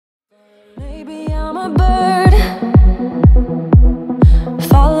I'm a bird,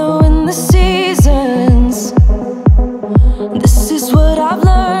 following the seasons. This is what I've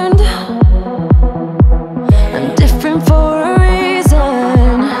learned. I'm different for a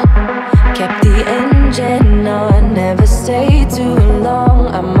reason. Kept the engine on, never stay too long.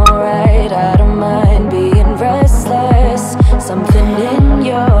 I'm alright, I don't mind being restless. Something in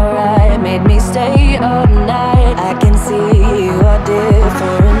your eye made me stay up night. I can see you are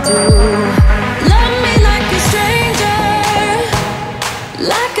different too. Love me like a stranger,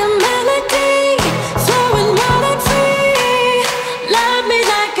 like a melody, flowing wild and free. Love me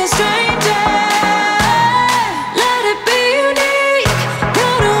like a stranger, let it be unique,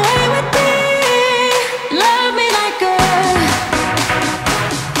 run away with me. Love me like a,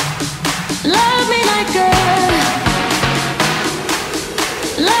 love me like a,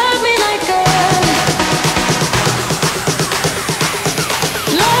 love me like a,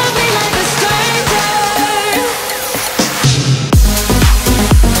 love me like a stranger.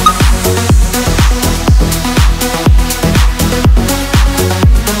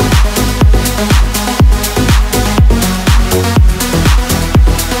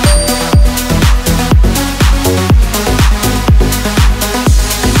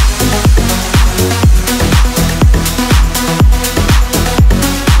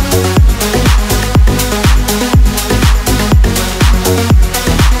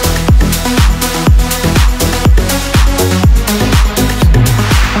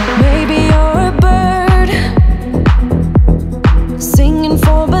 Maybe you're a bird, singing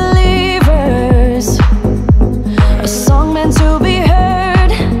for believers, a song meant to be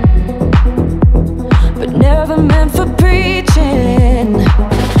heard, but never meant for preaching.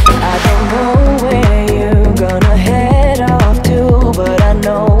 I don't know where you're gonna head off to, but I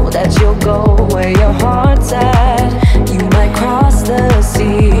know that you'll go where your heart's at. You might cross the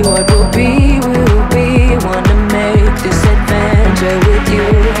sea, what will be, wanna make this adventure with you.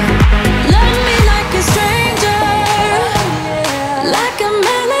 Love me like a stranger, like a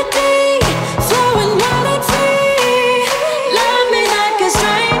melody, flowing wild and free. Love me like a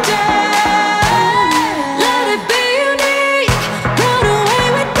stranger, let it be unique, run away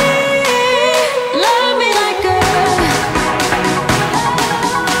with me. Love me like a,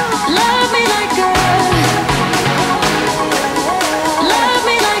 love me like a, love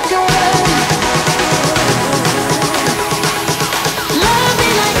me like a, love me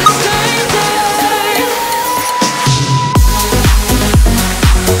like a stranger.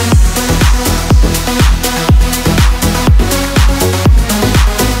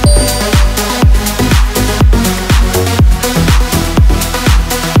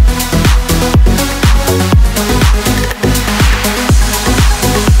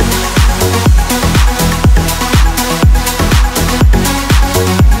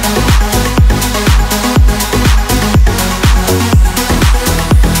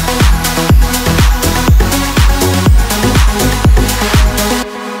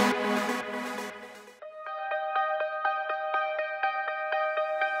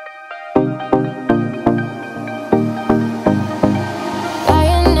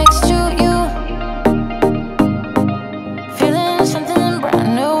 Lying next to you, feeling something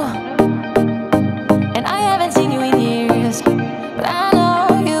brand new. And I haven't seen you in years, but I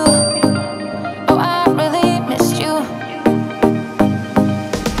know you. Oh, I really missed you.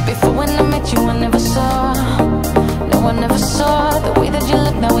 Before when I met you, I never saw, no one never saw the way that you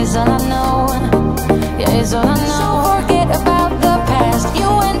look now is all I know. Yeah, it's all I know. So forget about the past, you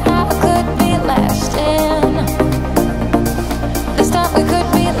and I could be lasting. This time we could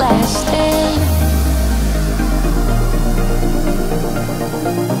be lasting.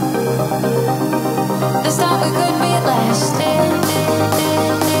 This time we could be lasting.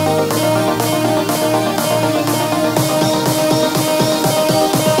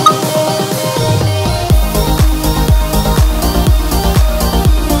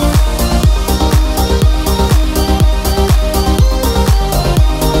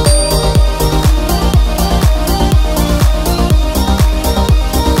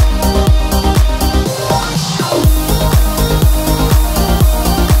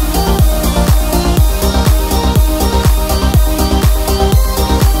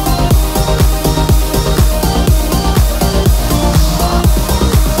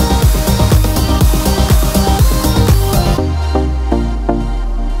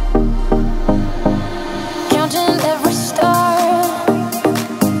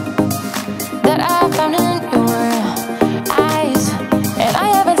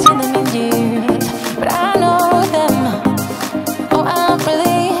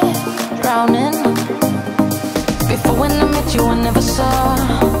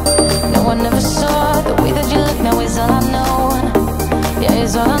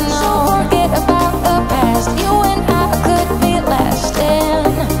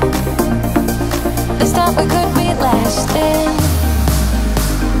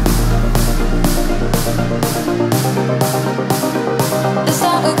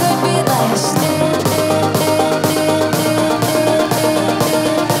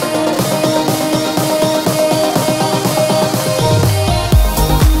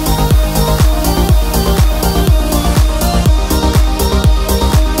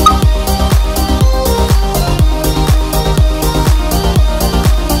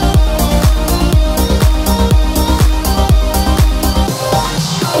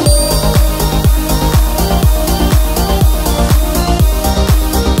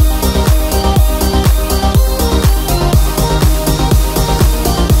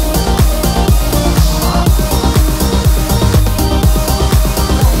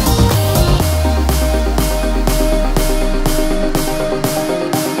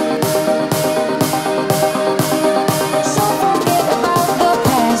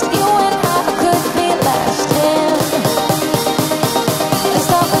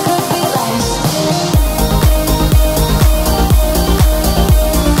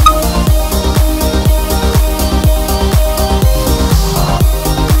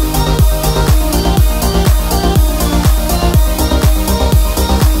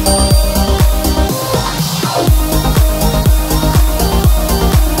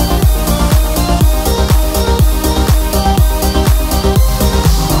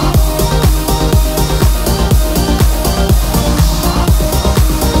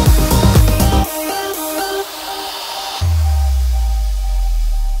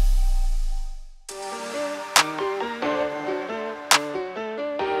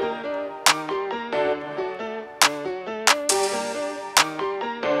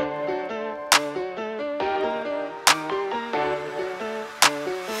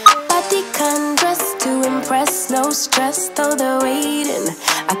 impressed, no stress, though they're waiting.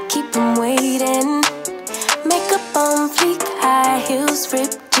 I keep them waiting. Makeup on fleek, high heels,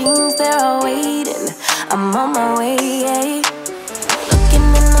 ripped jeans, they're all waiting. I'm on my way. Looking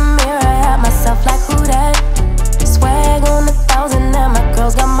in the mirror at myself like who that? Swag on 1,000 and my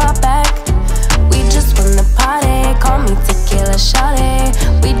girls got my back. We just wanna party, call me tequila shawty.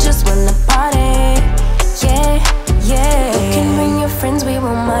 We just wanna party, yeah, yeah. You can bring your friends, we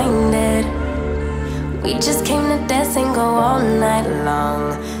won't mind it. We just came to dance and go all night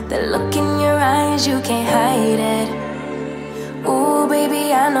long. The look in your eyes, you can't hide it. Ooh,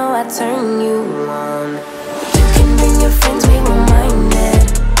 baby, I know I turn you on. You can bring your friends, we won't mind it.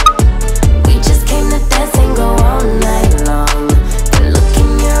 We just came to dance and go all night long. The look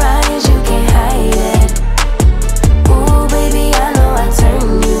in your eyes, you can't hide it. Ooh, baby, I know I turn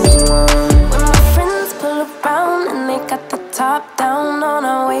you on. When my friends pull around and they got the top down, on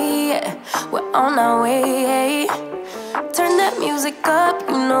our way, yeah, we're on our way. Turn that music up,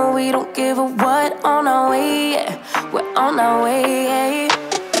 you know we don't give a what. On our way, yeah, we're on our way.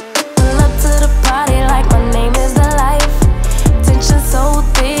 Pull up to the party like my name is the life. Tension so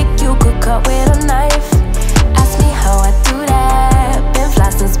thick, you could cut with a knife. Ask me how I do that, been fly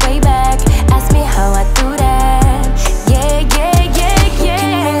since way back. Ask me how I do that, yeah, yeah, yeah, yeah. You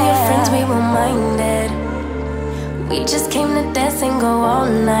can bring your friends, we won't mind it. We just came to dance and go all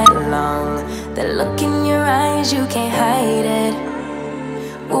night long. The look in your eyes, you can't hide it.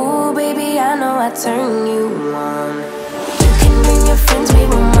 Ooh, baby, I know I turn you on. You can bring your friends, we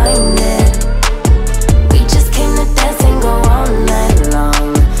won't mind it. We just came to dance and go all night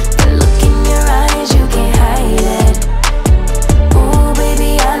long. The look in your eyes, you can't hide it. Ooh,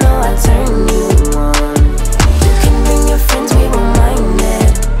 baby, I know I turn you on. You can bring your friends, we won't mind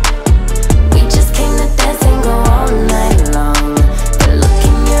it. We just came to dance and go all night long. The look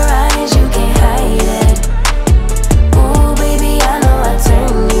in your eyes, you can't hide it. Ooh, baby, I know I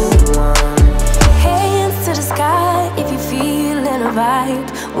turn you on. Hands to the sky if you feeling a vibe.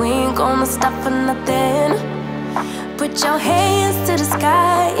 We ain't gonna stop for nothing. Put your hands to the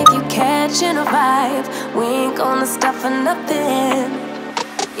sky if you catching a vibe. We ain't gonna stop for nothing.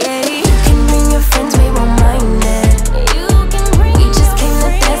 Yeah, you can bring your friends, we won't mind it. We just came to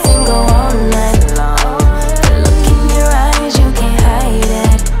dance and go all night long. The look in your eyes, you can't hide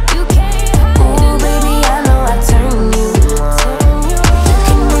it. Ooh, baby, I know I turn you on. You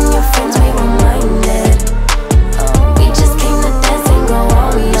can bring your friends, we won't mind it. We just came to dance and go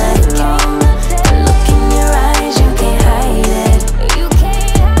all night long. The look in your eyes, you can't hide it.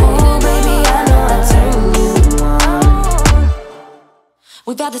 Ooh, baby, I know I turn you on.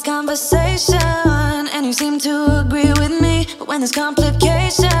 We've had this conversation and you seem to agree with me. But when there's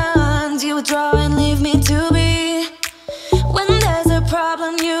complications, you withdraw and leave me to be. When there's a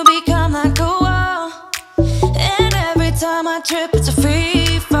problem, you become like a wall. And every time I trip, it's a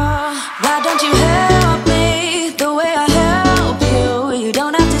free fall. Why don't you help me the way I help you? You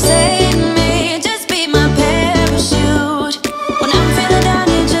don't have to save me, just be my parachute. When I'm feeling down,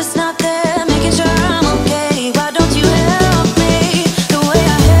 you're just not there, making sure I'm okay. Why don't you help me the way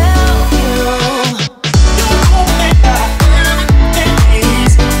I help you?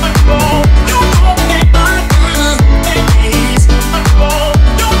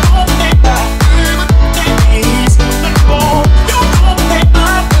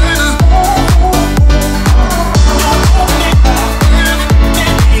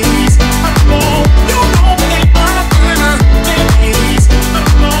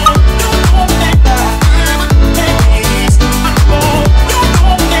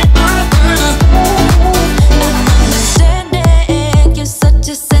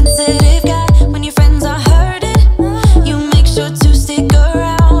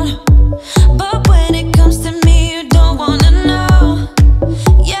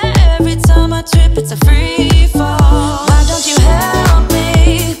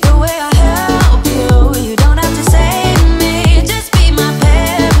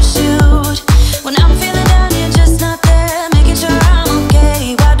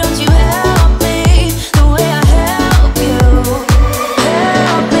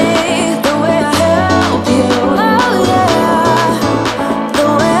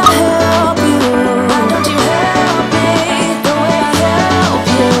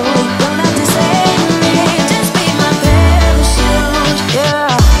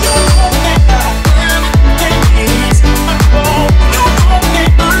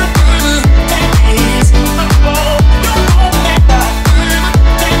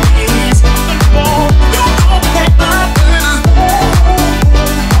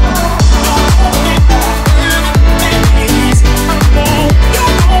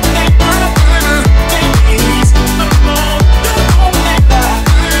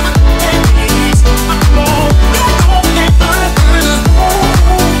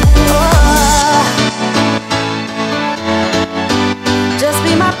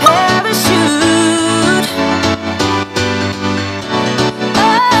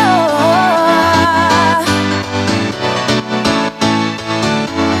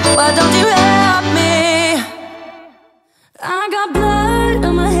 Why don't you help me? I got blood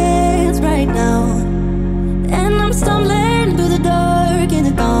on my hands right now, and I'm stumbling through the dark in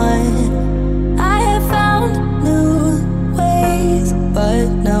the dawn. I have found new ways, but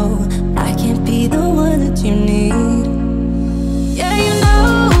no, I can't be the one that you need. Yeah, you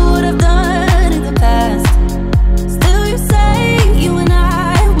know what I've done in the past. Still you say you and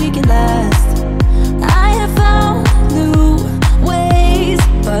I, we can last. I have found new ways,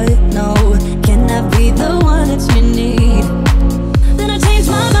 but no, can I be the one that you need? Then I changed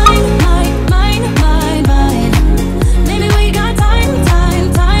my mind, mind. Maybe we got time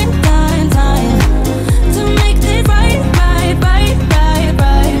to make this right.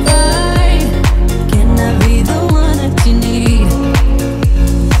 Can I be the one that you need?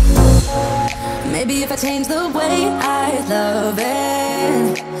 Maybe if I change the way I love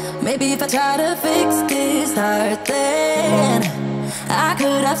it, maybe if I try to fix this heart, then I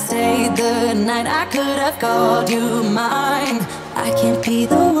could have stayed the night, I could have called you mine. I can't be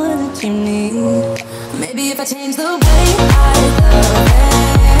the one that you need. Maybe if I change the way I love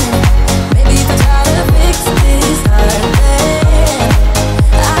it, maybe if I try to fix this heart, then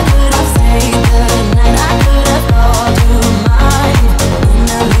I could have stayed the night, I could have called you mine. Can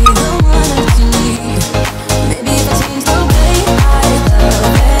I be the one that you need? Maybe if I change the way I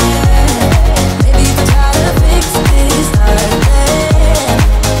love it, maybe if I try to fix this heart, then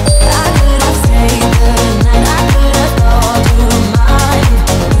I could have stayed the night, I could have called you mine.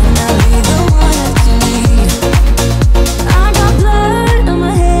 Can I be the one that you need? I got blood on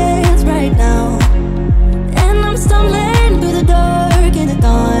my hands right now, and I'm stumbling through the dark in the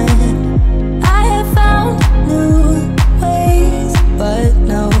dawn. I have found new ways, but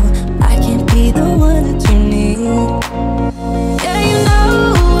no, I can't be the one that you need. Yeah, you know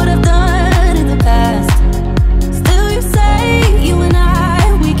what I've done in the past. Still you say you and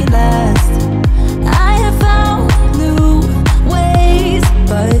I, we can last. I have found new ways,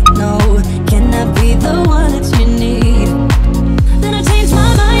 but no, can I be the one that you need? Then I changed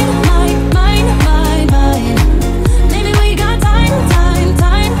my mind. Maybe we got time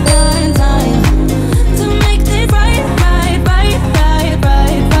to make this right.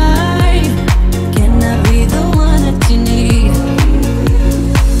 Can I be the one that you need?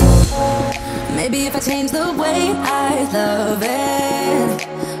 Maybe if I change the way I love it,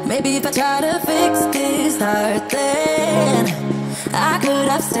 maybe if I try to fix this heart, then I could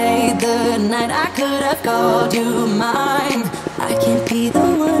have stayed the night, I could have called you mine. I can't be the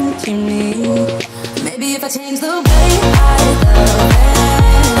one that you need. Maybe if I change the way I love it,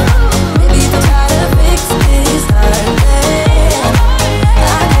 maybe if I try to fix this heart, then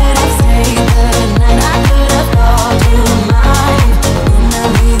I could have stayed the night, I could have called you mine. Can I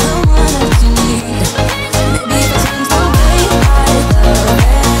be the one that you need? Maybe if I change the way I love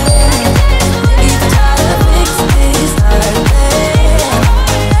it, maybe if I try to fix this heart, then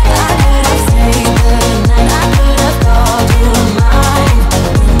I could have stayed the night, I could have called you mine.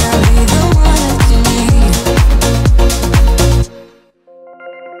 Can I be the one that you need?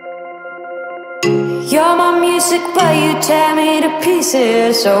 You're my music, but you tear me to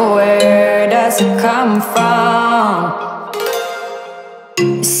pieces. So where does it come from?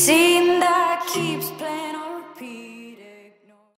 See